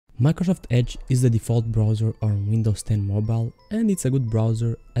Microsoft Edge is the default browser on Windows 10 Mobile, and it's a good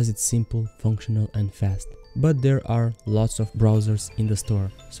browser as it's simple, functional and fast. But there are lots of browsers in the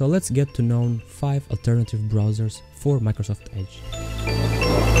store, so let's get to know 5 alternative browsers for Microsoft Edge.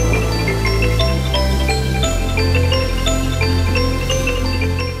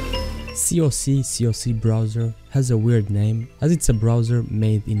 COC Browser has a weird name as it's a browser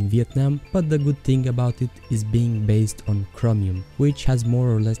made in Vietnam, but the good thing about it is being based on Chromium, which has more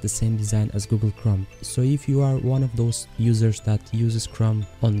or less the same design as Google Chrome. So if you are one of those users that uses Chrome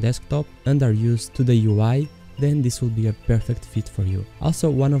on desktop and are used to the UI, then this will be a perfect fit for you. Also,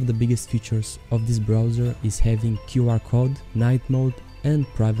 one of the biggest features of this browser is having QR code, night mode and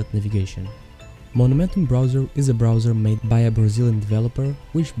private navigation. Monumental Browser is a browser made by a Brazilian developer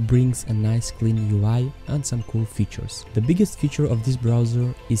which brings a nice clean UI and some cool features. The biggest feature of this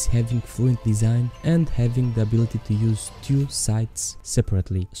browser is having fluent design and having the ability to use 2 sites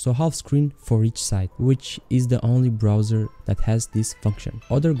separately, so half screen for each site, which is the only browser that has this function.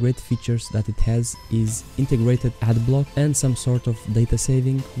 Other great features that it has is integrated ad block and some sort of data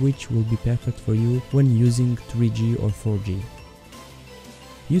saving, which will be perfect for you when using 3G or 4G.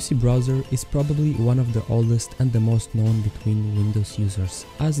 UC Browser is probably one of the oldest and the most known between Windows users,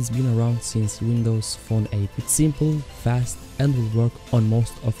 as it's been around since Windows Phone 8. It's simple, fast and will work on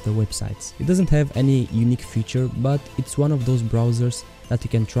most of the websites. It doesn't have any unique feature, but it's one of those browsers that you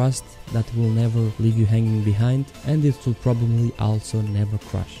can trust, that will never leave you hanging behind, and it will probably also never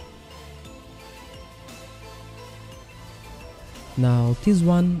crash. Now this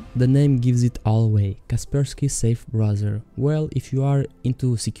one, the name gives it all away, Kaspersky Safe Browser. Well, if you are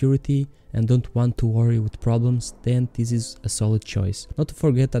into security and don't want to worry with problems, then this is a solid choice. Not to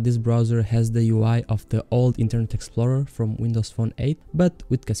forget that this browser has the UI of the old Internet Explorer from Windows Phone 8, but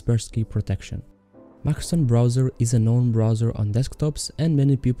with Kaspersky protection. Maxthon Browser is a known browser on desktops and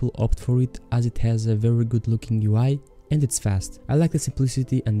many people opt for it as it has a very good looking UI and it's fast. I like the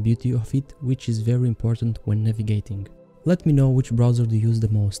simplicity and beauty of it, which is very important when navigating. Let me know which browser do you use the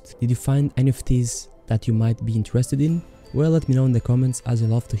most. Did you find any of these that you might be interested in? Well, let me know in the comments as I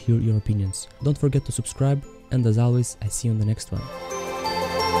love to hear your opinions. Don't forget to subscribe, and as always, I see you on the next one.